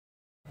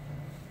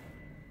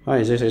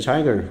Hi, this is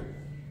Tiger.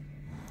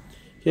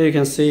 Here you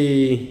can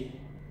see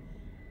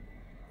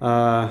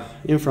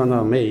in front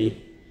of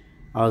me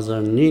are the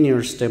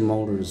linear step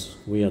motors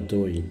we are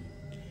doing.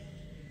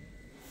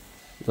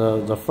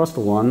 The first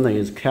one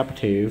is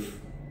captive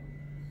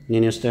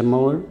linear step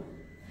motor.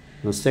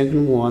 The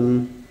second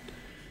one,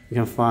 you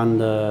can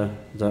find the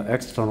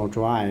external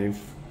drive,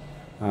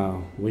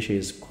 which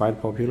is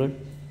quite popular.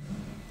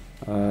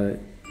 The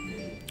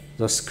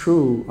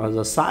screw,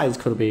 the size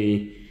could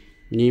be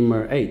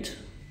number 8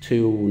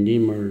 to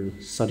number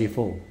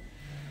 34.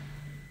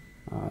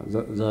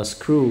 The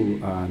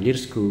screw, lead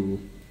screw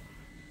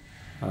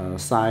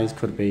size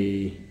could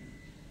be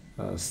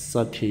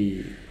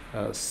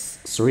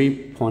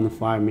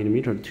 3.5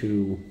 millimeter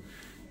to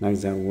like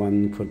that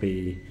one could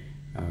be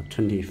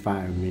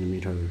 25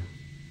 millimeter.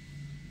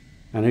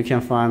 And you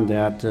can find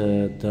that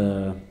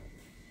the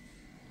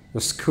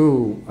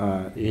screw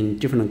in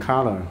different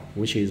color,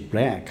 which is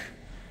black,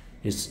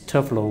 is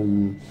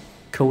Teflon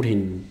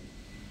coating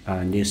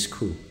lead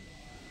screw.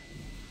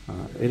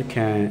 It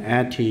can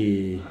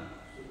anti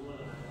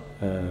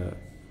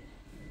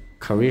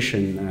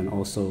corrosion and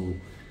also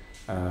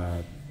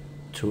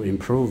to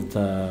improve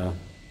the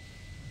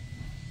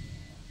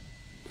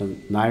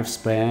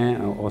lifespan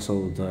and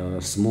also the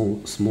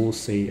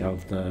smoothing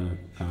of the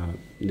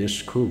lead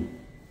screw.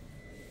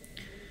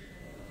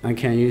 And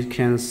you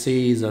can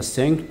see the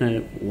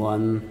second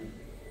one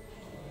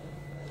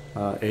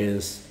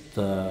is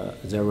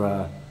there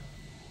are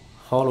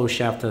hollow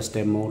shaft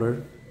step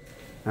motor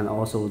and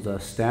also the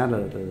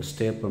standard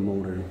step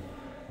motor,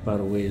 but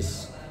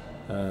with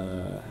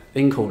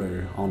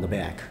encoder on the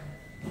back.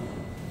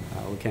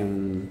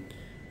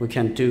 We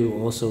can do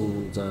also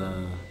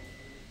the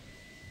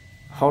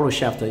hollow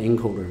shaft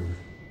encoder.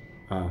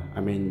 I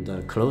mean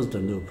the closed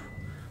loop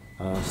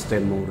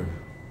step motor,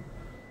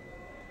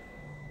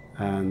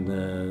 and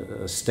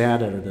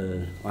standard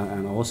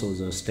and also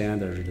the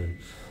standard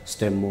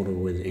step motor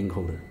with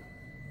encoder.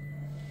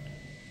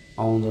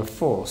 On the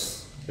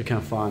fourth, you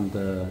can find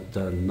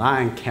the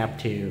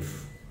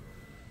non-captive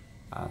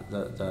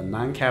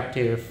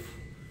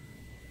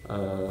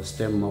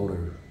step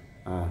motor.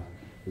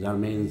 That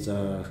means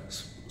the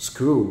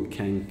screw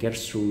can get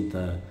through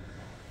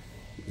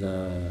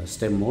the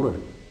step motor,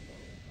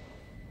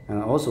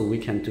 and also we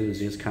can do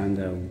this kind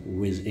of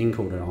with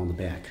encoder on the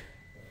back.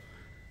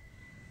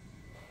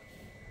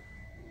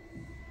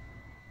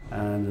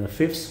 And the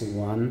fifth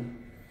one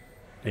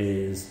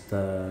is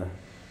the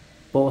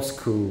ball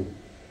screw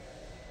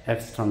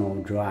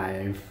external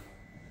drive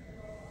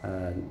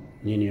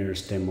linear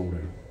step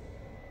motor.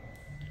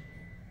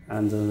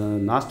 And the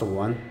last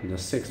one, the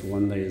sixth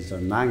one, is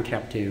a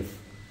non-captive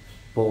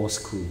ball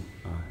screw.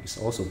 It's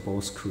also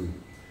ball screw,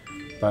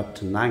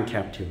 but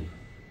non-captive.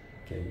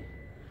 Okay.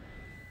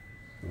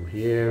 So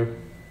here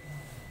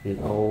is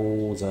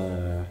all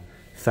the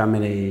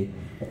family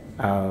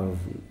of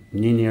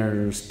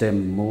linear step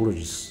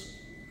motors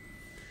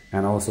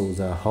and also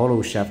the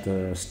hollow shaft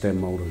step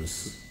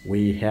motors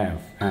we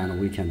have and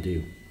we can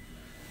do.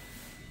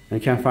 You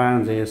can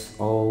find this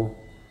all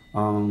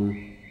on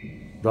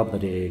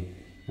RobotDigg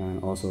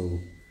and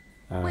also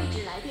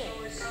Wechat.